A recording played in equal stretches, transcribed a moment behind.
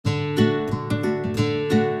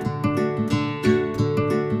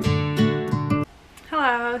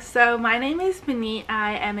Hello, so my name is Maneet.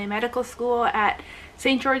 I am a medical school at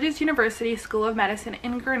St. George's University School of Medicine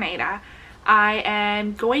in Grenada. I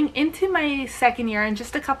am going into my second year in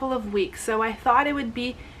just a couple of weeks, so I thought it would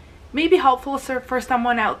be maybe helpful for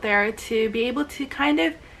someone out there to be able to kind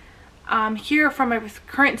of hear from a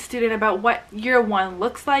current student about what year one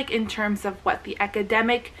looks like in terms of what the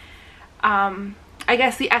academic I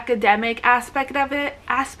guess the academic aspect of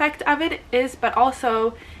it is, but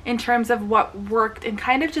also in terms of what worked and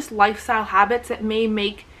kind of just lifestyle habits that may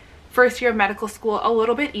make first year of medical school a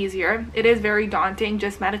little bit easier. It is very daunting,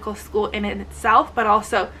 just medical school in itself, but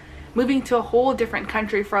also moving to a whole different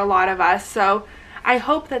country for a lot of us. So I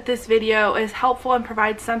hope that this video is helpful and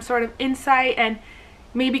provides some sort of insight and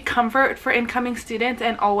maybe comfort for incoming students.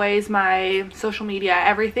 And always my social media,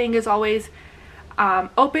 everything is always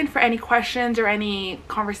open for any questions or any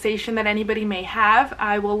conversation that anybody may have.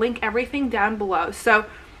 I will link everything down below. So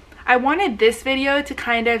I wanted this video to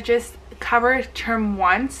kind of just cover term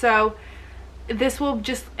one. So this will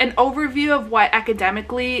just an overview of what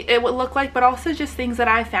academically it would look like, but also just things that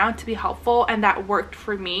I found to be helpful and that worked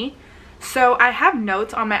for me. So I have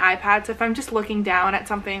notes on my iPad, so if I'm just looking down at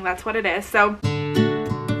something, that's what it is. So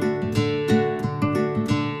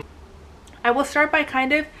I will start by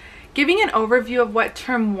kind of giving an overview of what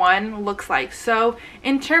term one looks like. So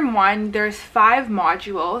in term one, there's 5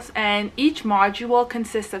 modules, and each module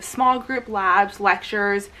consists of small group labs,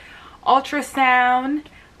 lectures, ultrasound.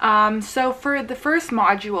 So for the first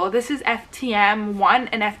module, this is FTM 1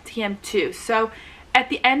 and FTM 2. So at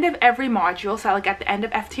the end of every module, so like at the end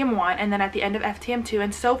of FTM 1 and then at the end of FTM 2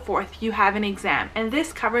 and so forth, you have an exam, and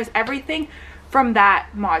this covers everything from that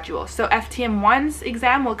module. So FTM 1's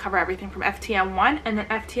exam will cover everything from FTM 1, and then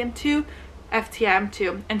FTM 2, FTM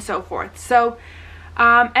 2, and so forth. So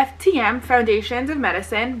FTM, Foundations of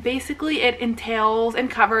Medicine, basically it entails and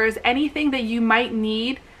covers anything that you might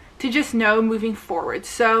need to just know moving forward.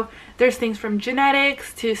 So there's things from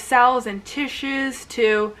genetics to cells and tissues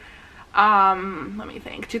to let me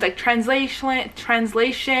think, to like translation,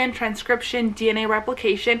 transcription, DNA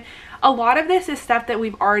replication. A lot of this is stuff that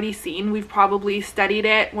we've already seen. We've probably studied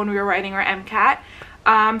it when we were writing our MCAT.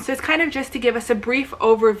 So it's kind of just to give us a brief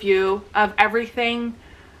overview of everything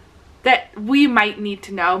that we might need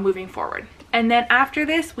to know moving forward. And then after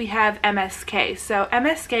this, we have MSK. So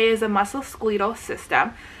MSK is a musculoskeletal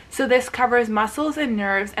system. So this covers muscles and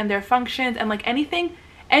nerves and their functions and like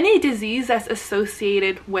any disease that's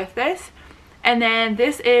associated with this. And then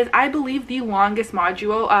this is, I believe, the longest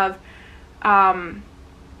module of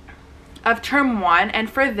term one, and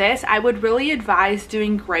for this I would really advise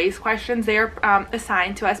doing GRACE questions. They are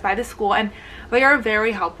assigned to us by the school, and they are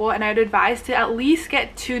very helpful, and I'd advise to at least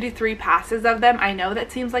get 2 to 3 passes of them. I know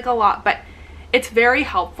that seems like a lot, but it's very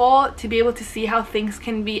helpful to be able to see how things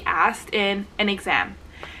can be asked in an exam.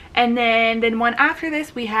 And then one after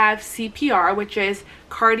this, we have CPR, which is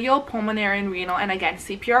cardio, pulmonary, and renal, and again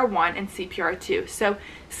CPR 1 and CPR 2. So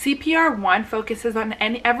CPR 1 focuses on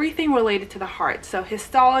everything related to the heart, so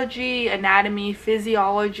histology, anatomy,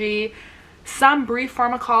 physiology, some brief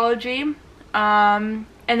pharmacology, and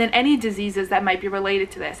then any diseases that might be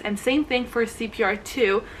related to this. And same thing for CPR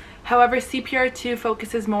 2. However, CPR 2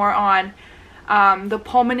 focuses more on the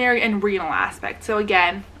pulmonary and renal aspect. So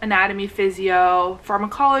again, anatomy, physio,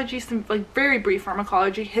 pharmacology, some like very brief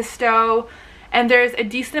pharmacology, histo, and there's a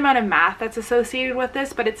decent amount of math that's associated with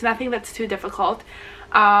this, but it's nothing that's too difficult.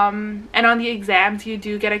 And on the exams, you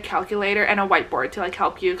do get a calculator and a whiteboard to like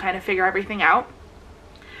help you kind of figure everything out.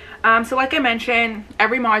 So like I mentioned,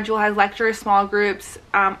 every module has lectures, small groups,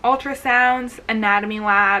 ultrasounds, anatomy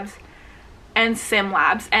labs, and sim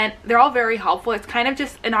labs, and they're all very helpful. It's kind of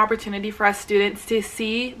just an opportunity for us students to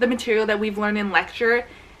see the material that we've learned in lecture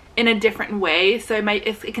in a different way. So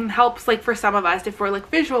it can help, like for some of us, if we're like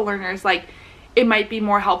visual learners, like it might be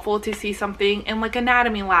more helpful to see something in like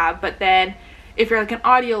anatomy lab. But then if you're like an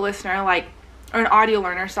audio listener, or an audio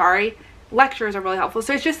learner, sorry, lectures are really helpful.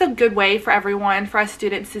 So it's just a good way for everyone, for us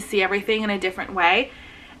students, to see everything in a different way.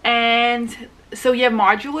 And so you have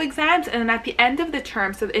module exams, and then at the end of the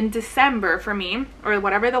term, so in December for me, or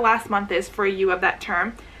whatever the last month is for you of that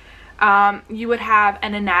term, you would have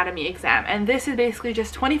an anatomy exam. And this is basically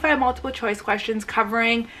just 25 multiple choice questions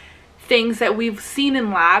covering things that we've seen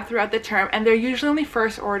in lab throughout the term, and they're usually only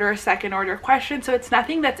first order or second order questions, so it's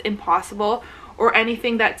nothing that's impossible or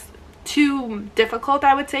anything that's too difficult,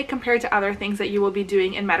 I would say, compared to other things that you will be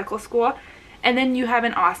doing in medical school. And then you have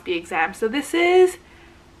an OSPE exam. So this is,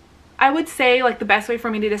 I would say, like the best way for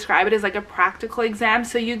me to describe it is like a practical exam.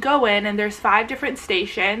 So you go in and there's 5 different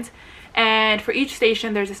stations, and for each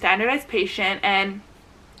station there's a standardized patient, and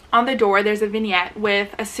on the door there's a vignette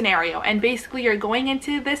with a scenario, and basically you're going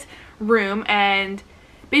into this room, and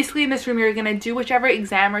basically in this room you're going to do whichever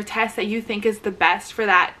exam or test that you think is the best for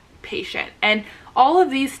that patient. And all of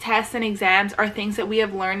these tests and exams are things that we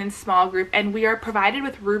have learned in small group, and we are provided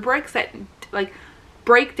with rubrics that like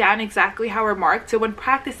break down exactly how we're marked. So when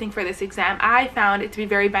practicing for this exam, I found it to be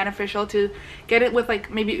very beneficial to get it with like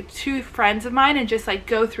maybe 2 friends of mine and just like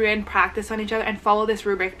go through it and practice on each other and follow this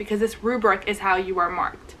rubric, because this rubric is how you are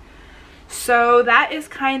marked. So that is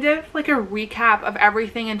kind of like a recap of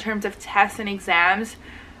everything in terms of tests and exams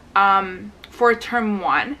for term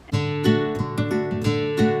 1.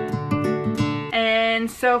 And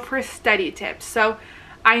so for study tips, so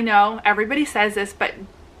I know everybody says this, but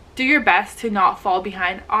do your best to not fall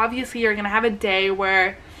behind. Obviously you're gonna have a day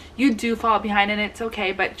where you do fall behind, and it's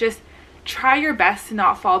okay, but just try your best to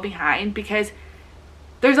not fall behind, because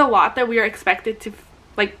there's a lot that we are expected to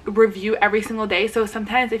like review every single day. So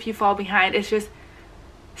sometimes if you fall behind, it's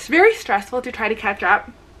very stressful to try to catch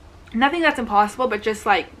up. Nothing that's impossible, but just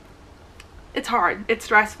like it's hard, it's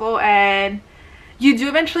stressful, and you do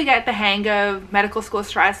eventually get the hang of medical school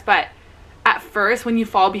stress, but at first when you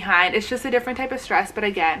fall behind, it's just a different type of stress. But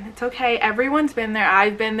again, it's okay. Everyone's been there.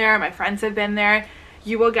 I've been there. My friends have been there.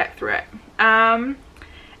 You will get through it.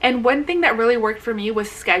 And one thing that really worked for me was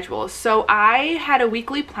schedules. So I had a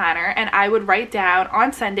weekly planner, and I would write down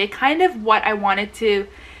on Sunday kind of what I wanted to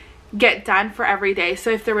get done for every day. So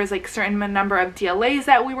if there was like certain number of DLAs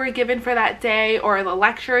that we were given for that day, or the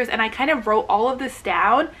lectures, and I kind of wrote all of this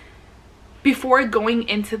down before going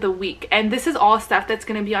into the week. And this is all stuff that's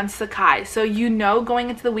going to be on Sakai, so you know going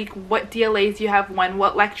into the week what DLAs you have when,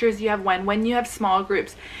 what lectures you have when you have small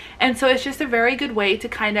groups. And so it's just a very good way to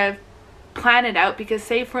kind of plan it out, because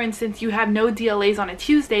say for instance you have no DLAs on a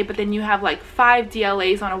Tuesday, but then you have like 5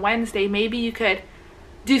 DLAs on a Wednesday. Maybe you could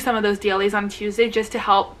do some of those DLAs on Tuesday just to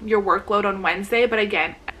help your workload on Wednesday. But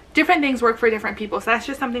again, different things work for different people, so that's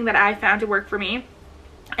just something that I found to work for me.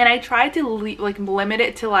 And I tried to like limit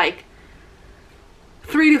it to like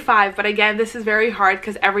 3 to 5, but again, this is very hard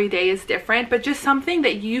because every day is different, but just something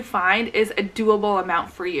that you find is a doable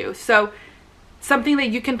amount for you. So something that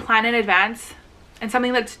you can plan in advance, and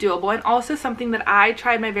something that's doable. And also something that I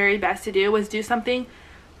tried my very best to do was do something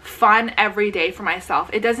fun every day for myself.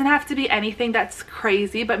 It doesn't have to be anything that's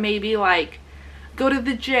crazy, but maybe like go to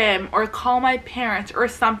the gym or call my parents, or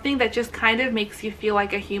something that just kind of makes you feel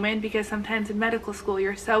like a human, because sometimes in medical school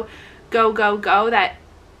you're so go that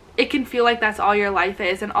it can feel like that's all your life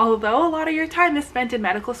is. And although a lot of your time is spent in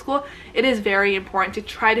medical school, it is very important to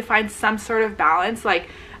try to find some sort of balance. Like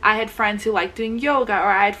I had friends who like doing yoga, or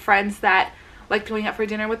I had friends that like going out for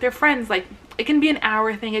dinner with their friends. Like it can be an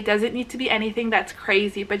hour thing. It doesn't need to be anything that's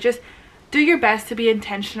crazy, but just do your best to be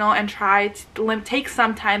intentional and try to take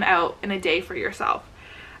some time out in a day for yourself.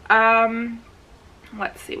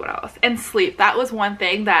 Let's see what else. And sleep. That was one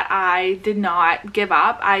thing that I did not give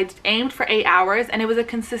up. I aimed for 8 hours, and it was a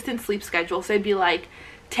consistent sleep schedule. So it'd be like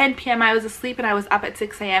 10 p.m. I was asleep, and I was up at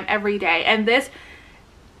 6 a.m. every day. And this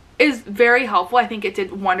is very helpful. I think it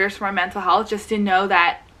did wonders for my mental health, just to know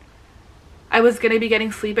that I was going to be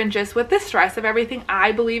getting sleep. And just with the stress of everything,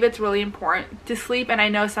 I believe it's really important to sleep. And I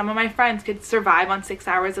know some of my friends could survive on 6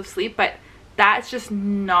 hours of sleep, but that's just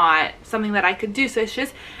not something that I could do. So it's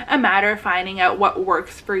just a matter of finding out what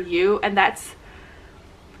works for you. And that's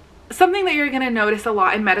something that you're going to notice a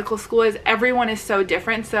lot in medical school, is everyone is so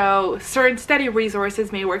different. So certain study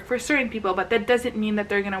resources may work for certain people, but that doesn't mean that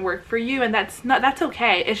they're going to work for you, and that's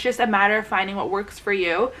okay. It's just a matter of finding what works for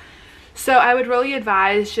you. So I would really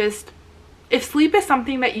advise, just if sleep is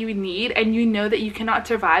something that you need and you know that you cannot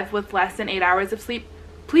survive with less than 8 hours of sleep,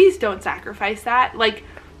 please don't sacrifice that. Like,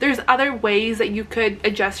 there's other ways that you could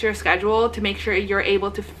adjust your schedule to make sure you're able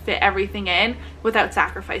to fit everything in without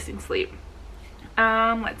sacrificing sleep.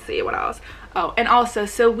 Let's see what else. Oh, and also,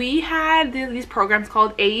 so we had these programs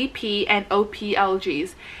called AEP and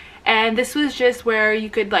OPLGs, and this was just where you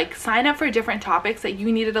could like sign up for different topics that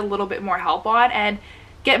you needed a little bit more help on and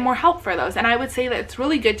get more help for those. And I would say that it's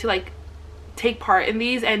really good to like take part in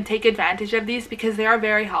these and take advantage of these, because they are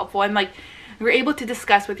very helpful. And like, you're able to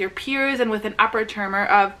discuss with your peers and with an upper termer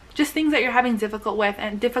of just things that you're having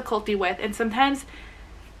difficulty with. And sometimes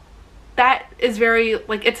that is very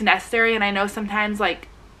like, it's necessary. And I know sometimes like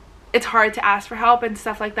it's hard to ask for help and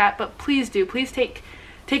stuff like that, but please take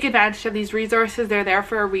advantage of these resources. They're there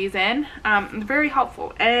for a reason. Very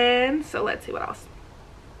helpful. And so let's see what else.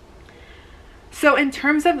 So in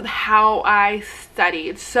terms of how I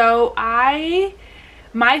studied, so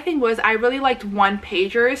my thing was I really liked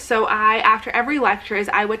one-pagers. So after every lectures,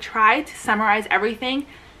 I would try to summarize everything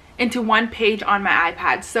into one page on my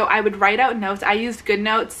iPad. So I would write out notes. I used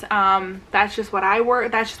GoodNotes. That's just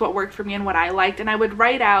what worked for me and what I liked. And I would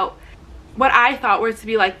write out what I thought were to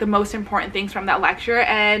be like the most important things from that lecture,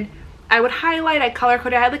 and I would highlight, I color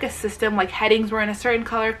coded. I had like a system, like headings were in a certain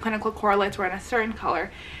color, clinical correlates were in a certain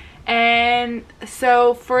color. And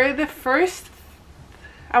so for the first,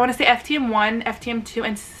 I want to say FTM1, FTM2,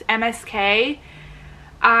 and MSK,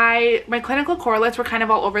 my clinical correlates were kind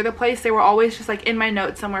of all over the place. They were always just like in my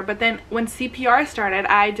notes somewhere. But then when CPR started,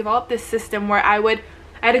 I developed this system where I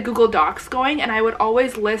had a Google Docs going, and I would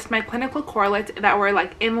always list my clinical correlates that were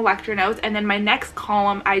like in the lecture notes, and then my next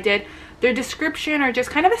column I did their description or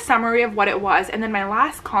just kind of a summary of what it was, and then my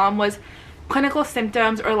last column was clinical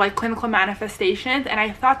symptoms or like clinical manifestations. And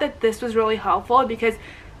I thought that this was really helpful because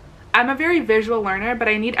I'm a very visual learner, but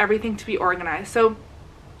I need everything to be organized. So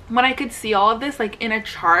when I could see all of this like in a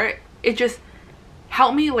chart, it just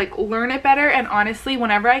helped me like learn it better. And honestly,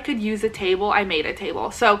 whenever I could use a table, I made a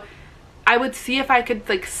table. So I would see if I could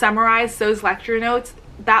like summarize those lecture notes,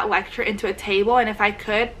 that lecture, into a table, and if I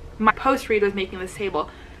could, my post read was making this table.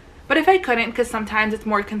 But if I couldn't, because sometimes it's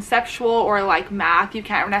more conceptual or like math you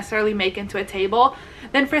can't necessarily make into a table,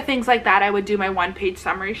 then for things like that I would do my one-page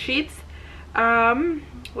summary sheets.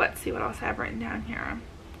 Let's see what else I have written down here.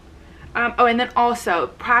 Oh, and then also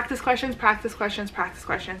practice questions, practice questions, practice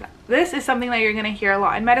questions. This is something that you're going to hear a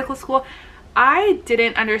lot in medical school. I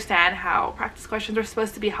didn't understand how practice questions were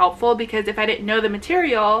supposed to be helpful, because if I didn't know the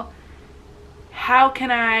material, how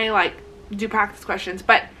can I like do practice questions?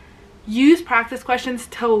 But use practice questions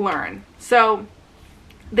to learn. So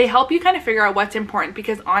they help you kind of figure out what's important,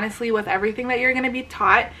 because honestly, with everything that you're going to be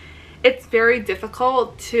taught, it's very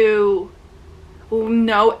difficult to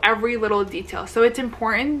know every little detail. So it's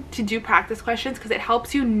important to do practice questions because it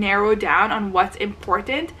helps you narrow down on what's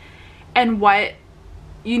important and what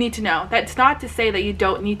you need to know. That's not to say that you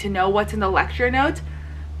don't need to know what's in the lecture notes,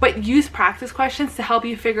 but use practice questions to help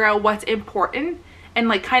you figure out what's important and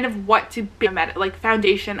like kind of what to be like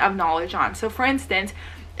foundation of knowledge on. So for instance,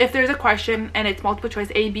 if there's a question and it's multiple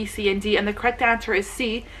choice A, B, C, and D, and the correct answer is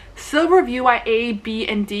C, still review why A, B,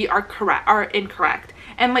 and D are incorrect,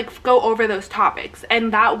 and like go over those topics.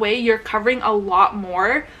 And that way you're covering a lot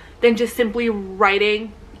more than just simply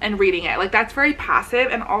writing and reading it. Like that's very passive,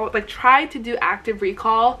 and all like try to do active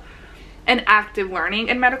recall and active learning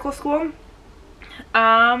in medical school.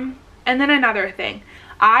 And then another thing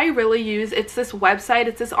I really use, it's this website,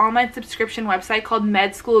 it's this online subscription website called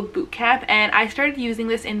Med School Bootcamp, and I started using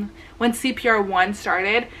this when CPR1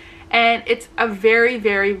 started, and it's a very,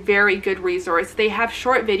 very, very good resource. They have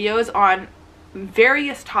short videos on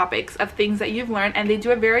various topics of things that you've learned, and they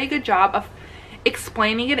do a very good job of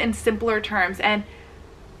explaining it in simpler terms. And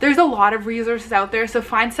there's a lot of resources out there, so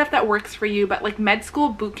find stuff that works for you. But like Med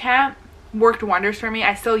School Bootcamp worked wonders for me.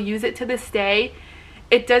 I still use it to this day.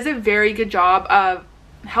 It does a very good job of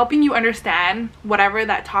helping you understand whatever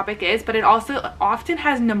that topic is, but it also often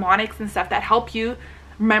has mnemonics and stuff that help you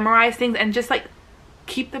memorize things and just like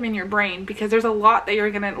keep them in your brain, because there's a lot that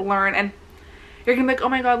you're gonna learn and you're gonna be like, oh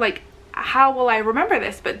my god, like how will I remember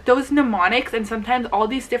this? But those mnemonics and sometimes all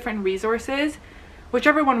these different resources,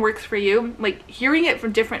 whichever one works for you, like hearing it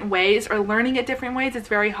from different ways or learning it different ways, it's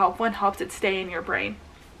very helpful and helps it stay in your brain.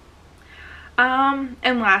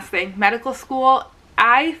 And last thing, medical school,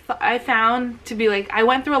 I found to be like, I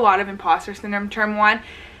went through a lot of imposter syndrome term one,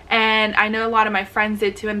 and I know a lot of my friends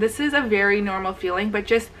did too, and this is a very normal feeling, but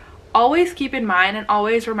just always keep in mind and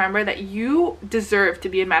always remember that you deserve to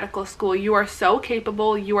be in medical school. You are so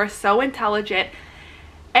capable, you are so intelligent,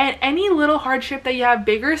 and any little hardship that you have,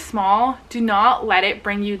 big or small, do not let it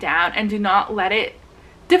bring you down, and do not let it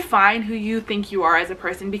define who you think you are as a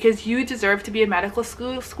person, because you deserve to be in medical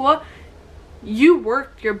school. You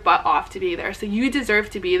worked your butt off to be there, so you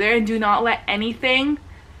deserve to be there, and do not let anything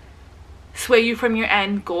sway you from your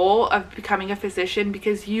end goal of becoming a physician,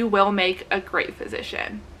 because you will make a great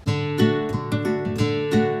physician.